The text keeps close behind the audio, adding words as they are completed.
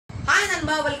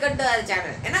நண்பா, welcome to our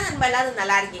channel. என்ன நண்பா, எல்லாரும்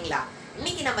நல்லா இருக்கீங்களா?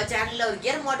 இன்னைக்கு நம்ம சேனல்ல ஒரு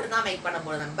கியர் மோட்டர் தான் மேக் பண்ண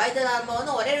போறோம் நண்பா. இது நம்ம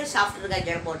வந்து ஒரே ஒரு சாஃப்ட் இருக்கா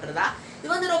கியர் மோட்டர் தான். இது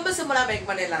வந்து ரொம்ப சிம்பிளா மேக்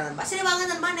பண்ணிடலாம் நண்பா. சரி வாங்க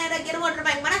நண்பா, நேரா கியர் மோட்டர்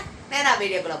மேக் பண்ண நேரா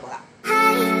வீடியோக்குள்ள போலாம்.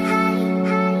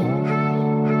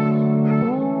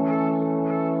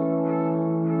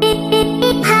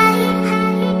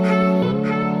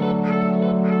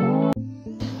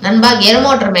 நண்பா, கியர்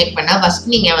மோட்டர் மேக் பண்ண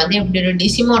ஃபர்ஸ்ட் நீங்க வந்து இப்படி ஒரு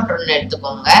டிசி மோட்டர்னு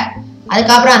எடுத்துக்கோங்க.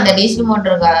 அதுக்கப்புறம் அந்த டிசி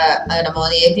மோட்டருக்கு நம்ம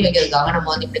வந்து ஏற்றி வைக்கிறதுக்காக நம்ம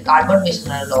வந்து இப்படி கார்ட்போர்ட்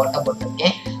மிஷினில் ஓட்ட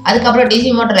போட்டிருக்கேன். அதுக்கப்புறம்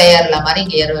டிசி மோட்டர் ஏறல மாதிரி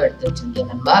கியரும் எடுத்து வச்சிருக்கேன்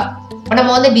நண்பா. இப்போ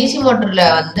நம்ம வந்து டிசி மோட்டர்ல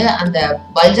வந்து அந்த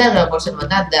பல்ஜர் போர்ஷன்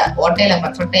வந்து அந்த ஓட்டையில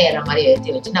பர்ஃபெக்டா ஏற மாதிரி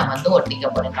ஏற்றி வச்சு நான் வந்து ஒட்டிக்க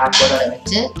போறேன் கார்ட்போர்டோட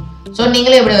வச்சு. ஸோ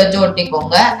நீங்களே இப்படி வச்சு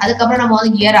ஒட்டிக்கோங்க. அதுக்கப்புறம் நம்ம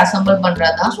வந்து கியர் அசம்பிள்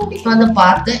பண்றதுதான். ஸோ நீங்க வந்து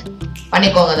பார்த்து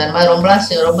பண்ணிக்கோங்க நண்பா.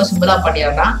 ரொம்ப சிம்பிளா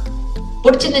பண்ணிடலாம்.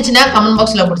 பிடிச்சிருந்துச்சுன்னா கமெண்ட்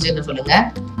பாக்ஸ்ல பிடிச்சிருந்து சொல்லுங்க.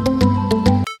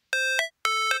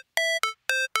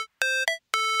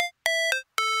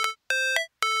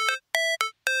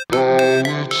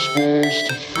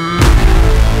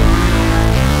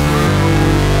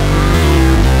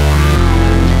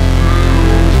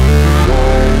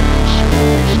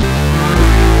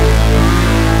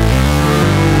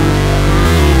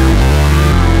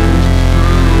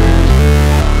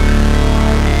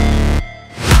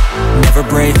 Never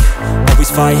break,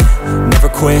 always fight, never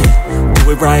quit, do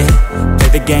it right, play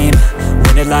the game,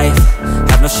 win it life,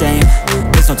 have no shame,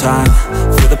 there's no time,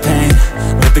 feel the pain,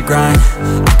 live the grind,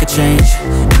 I could change,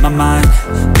 in my mind,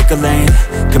 pick a lane,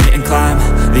 commit and climb,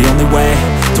 the only way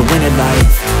to win it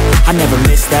life, I never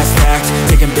miss, that's fact,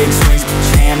 taking big swings, put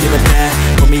your hand to the bat,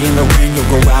 put me in the ring,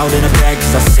 you'll go out in a bag,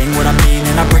 cause I sing what I mean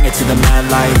and I bring it to the mad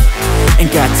light,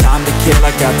 ain't got time to kill,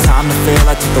 I got time to feel,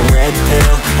 I took the red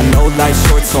pill, I know life's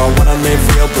short so I wanna live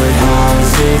real, but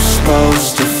how's it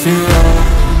supposed to feel?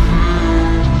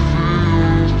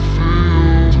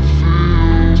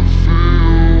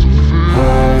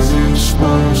 How's it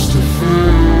supposed to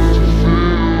feel?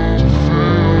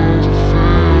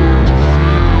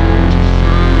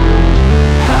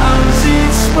 How's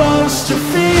it supposed to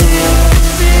feel?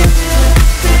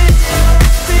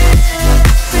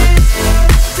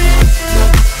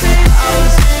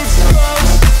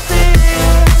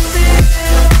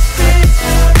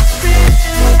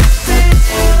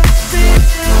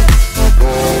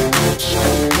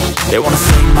 They wanna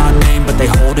say my name, but they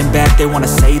holding back. They wanna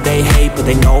say they hate, but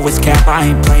they know it's cap. I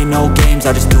ain't play no games,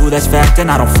 I just do that's fact.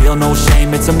 And I don't feel no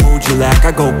shame, it's a mood you lack.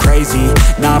 I go crazy,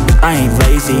 nah, but I ain't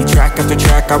lazy. Track after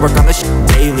track, I work on this shit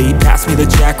daily. Pass me the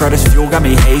jack, right as fuel, got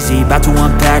me hazy. About to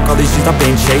unpack all these things I've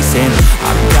been chasing.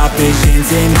 I've got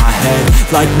visions in my head,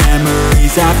 like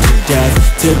memories after death.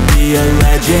 To be a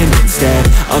legend instead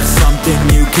of something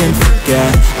you can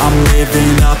forget. I'm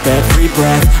living up every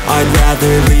breath, I'd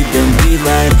rather lead than be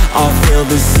led. I'll fill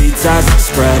the seats as I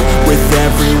spread, with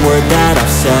every word that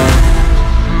I've said.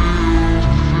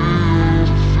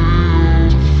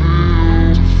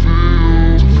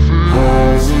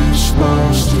 How's it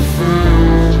supposed to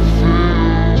feel?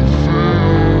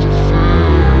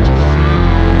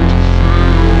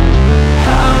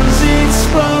 How's it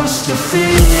supposed to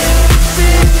feel?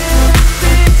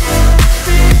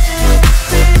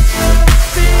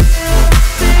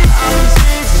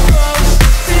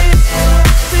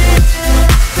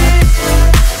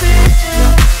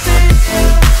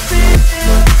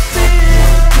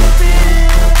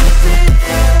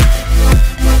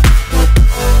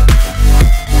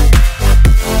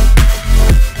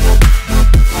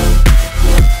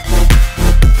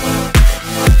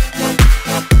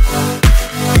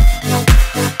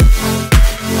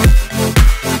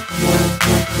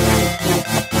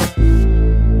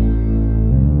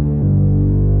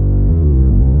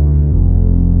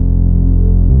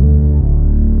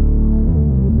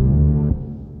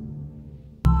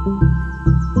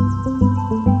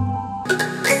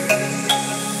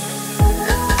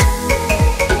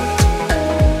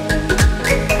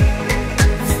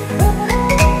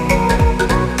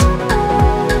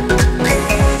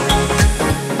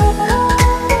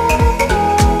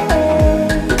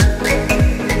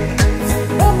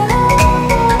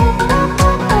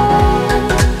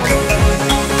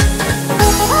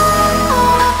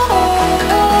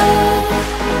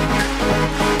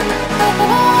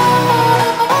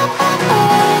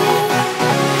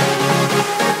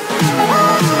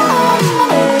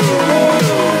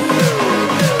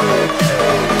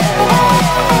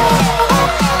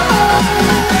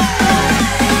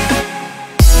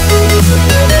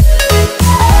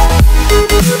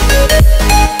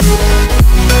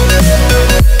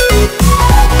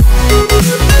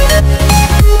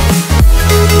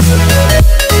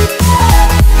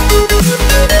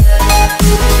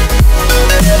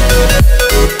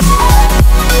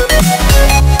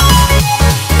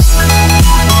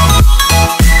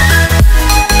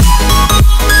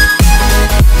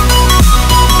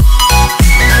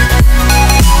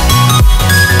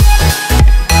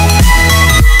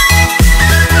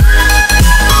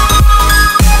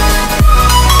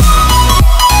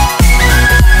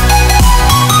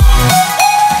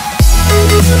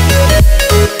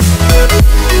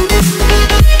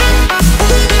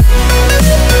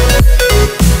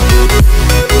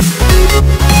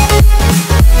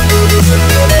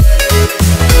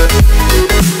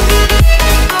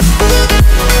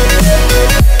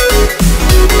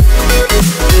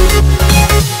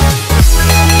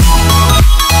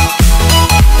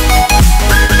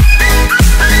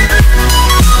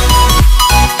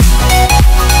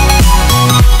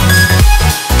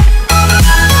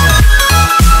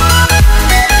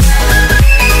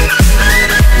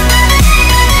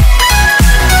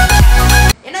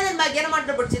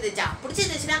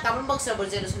 Comment பாக்ஸ்ல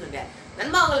போட்டு சொல்லுங்க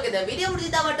நண்பா உங்களுக்கு இந்த video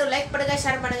பிடிச்சதா மட்டும் like பண்ணுங்க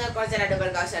share பண்ணுங்க கொஞ்சம் ரெண்டு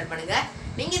பேருக்காக ஷேர் பண்ணுங்க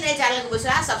நீங்க இந்த சேனலுக்கு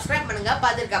புதுசா சப்ஸ்கிரைப் பண்ணுங்க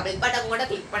பார்த்துருக்க பெல் பட்டன் கூட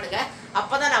கிளிக் பண்ணுங்க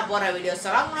அப்பதான் நான் போற வீடியோஸ்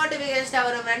எல்லாம் நோட்டிபிகேஷன்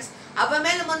வரும் ஃப்ரெண்ட்ஸ் அப்ப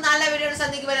மேலும் நல்ல வீடியோ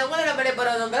சந்திக்கும் வரை உங்களோட விடை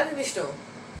பெறுவது உங்கள் விஷ்ணு